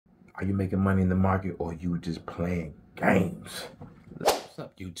Are you making money in the market, or you just playing games? What's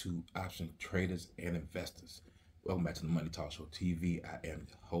up, YouTube option traders and investors? Welcome back to the Money Talk Show TV. I am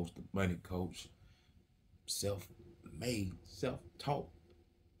the host, the money coach, self-made, self-taught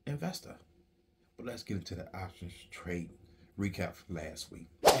investor. But let's get into the options trade recap from last week.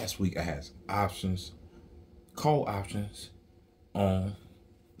 Last week I had options, call options on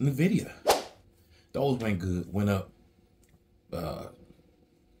NVIDIA. Those went good, went up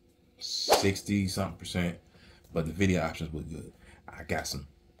 60 something percent, but the video options were good. I got some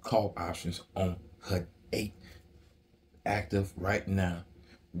call options on HUD 8 active right now,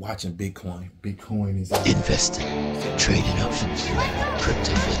 watching Bitcoin. Bitcoin is investing, trading options,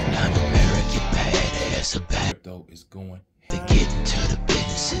 crypto for non-American badass or bad. Crypto is going. Then getting to the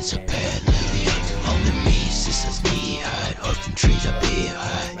business is a bad living. On the me, sisters me hide, orphan trees up here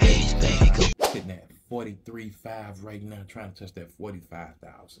high. Age baby go. Sitting at 43.5 right now, trying to touch that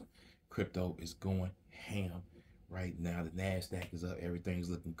 45,000. Crypto is going ham right now. The NASDAQ is up, everything's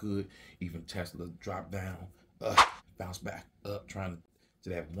looking good. Even Tesla dropped down, bounce back up, trying to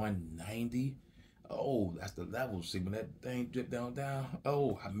that 190. Oh, that's the level. See, when that thing dripped down,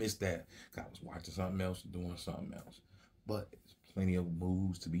 oh, I missed that. I was watching something else, doing something else. But there's plenty of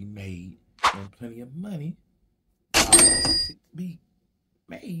moves to be made and plenty of money to be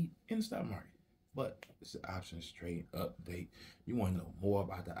made in the stock market. But it's an options trade update. You want to know more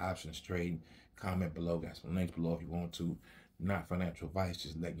about the options trading? Comment below. Got some links below if you want to. Not financial advice,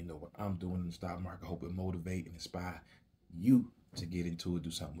 just letting you know what I'm doing in the stock market. I hope it motivate and inspire you to get into it,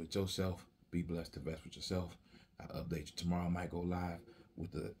 do something with yourself. Be blessed to invest with yourself. I'll update you tomorrow. I might go live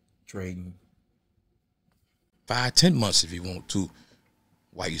with the trading 5-10 months if you want to,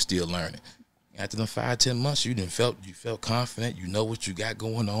 while you're still learning. After them 5-10 months, you felt confident. You know what you got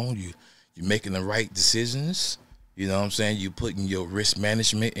going on. You're making the right decisions. You know what I'm saying? You're putting your risk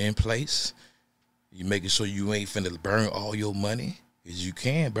management in place. You're making sure you ain't finna burn all your money, because you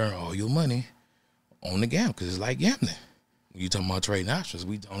can burn all your money on the gamble, because it's like gambling. When you talking about trading options,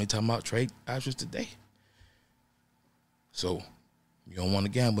 we only talking about trade options today. So you don't want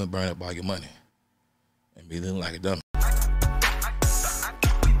to gamble and burn up all your money and be looking like a dummy.